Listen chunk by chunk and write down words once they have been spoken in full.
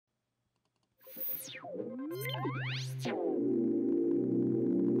Hello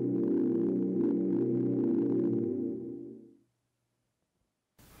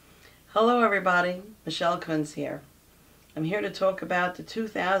everybody, Michele Kunz here. I'm here to talk about the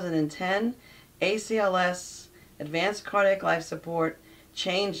 2010 ACLS Advanced Cardiac Life Support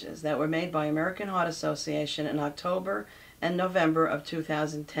changes that were made by American Heart Association in October and November of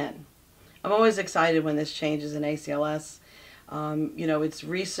 2010. I'm always excited when this changes in ACLS. You know, it's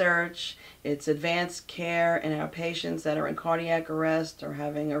research, it's advanced care in our patients that are in cardiac arrest or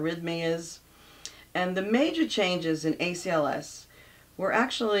having arrhythmias. And the major changes in ACLS were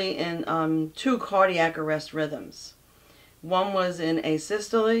actually in two cardiac arrest rhythms. One was in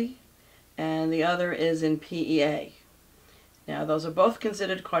asystole and the other is in PEA. Now those are both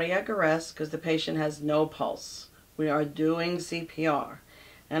considered cardiac arrest because the patient has no pulse. We are doing CPR.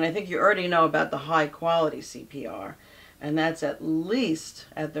 And I think you already know about the high quality CPR, and that's at least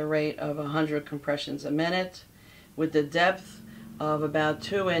at the rate of 100 compressions a minute with the depth of about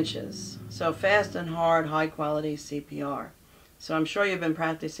 2 inches. So fast and hard, high quality CPR. So I'm sure you've been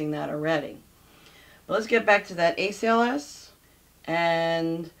practicing that already. But let's get back to that ACLS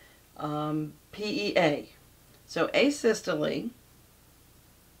and PEA. So asystole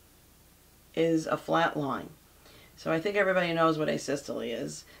is a flat line. So I think everybody knows what asystole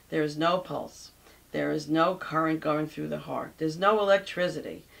is. There is no pulse. There is no current going through the heart. There's no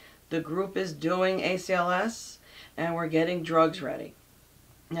electricity. The group is doing ACLS and we're getting drugs ready.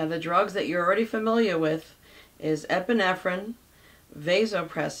 Now the drugs that you're already familiar with is epinephrine,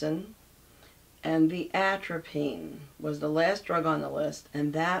 vasopressin, and the atropine was the last drug on the list,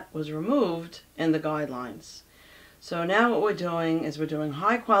 and that was removed in the guidelines. So now what we're doing is we're doing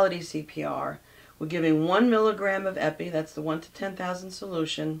high quality CPR. We're giving 1 milligram of epi, that's the 1 to 10,000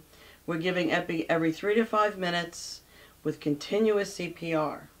 solution. We're giving epi every 3 to 5 minutes with continuous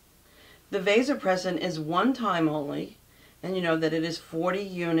CPR. The vasopressin is one time only, and you know that it is 40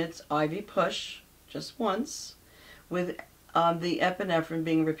 units IV push, just once, with the epinephrine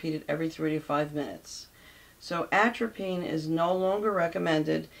being repeated every 3 to 5 minutes. So atropine is no longer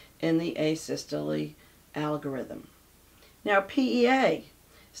recommended in the asystole algorithm. Now PEA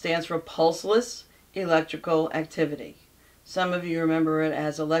stands for pulseless electrical activity. Some of you remember it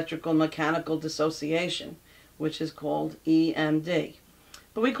as electrical mechanical dissociation, which is called EMD.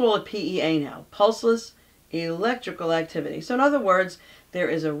 But we call it PEA now, pulseless electrical activity. So in other words, there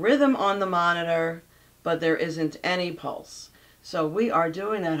is a rhythm on the monitor, but there isn't any pulse. So we are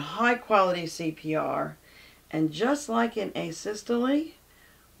doing that high quality CPR, and just like in asystole,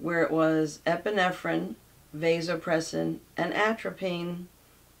 where it was epinephrine, vasopressin, and atropine,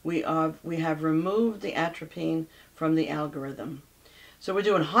 we have removed the atropine from the algorithm. So we're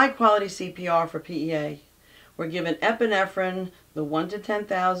doing high quality CPR for PEA. We're giving epinephrine, the 1 to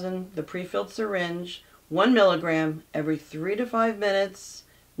 10,000, the pre-filled syringe, 1 milligram every 3 to 5 minutes,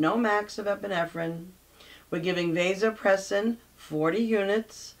 no max of epinephrine. We're giving vasopressin, 40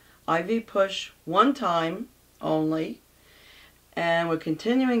 units, IV push one time only, and we're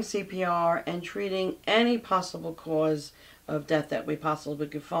continuing CPR and treating any possible cause of death that we possibly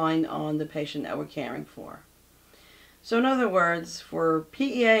could find on the patient that we're caring for. So in other words, for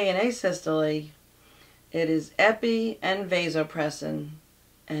PEA and asystole, it is epi and vasopressin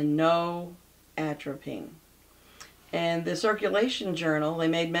and no atropine. In the Circulation Journal, they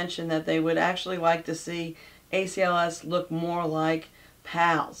made mention that they would actually like to see ACLS look more like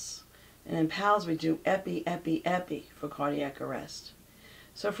PALS. And in PALS, we do epi, epi, epi for cardiac arrest.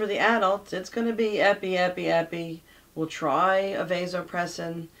 So for the adults, it's going to be epi, epi, epi. We'll try a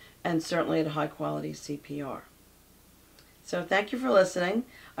vasopressin and certainly a high quality CPR. So thank you for listening.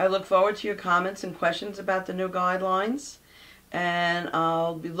 I look forward to your comments and questions about the new guidelines, and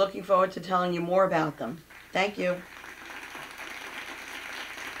I'll be looking forward to telling you more about them. Thank you.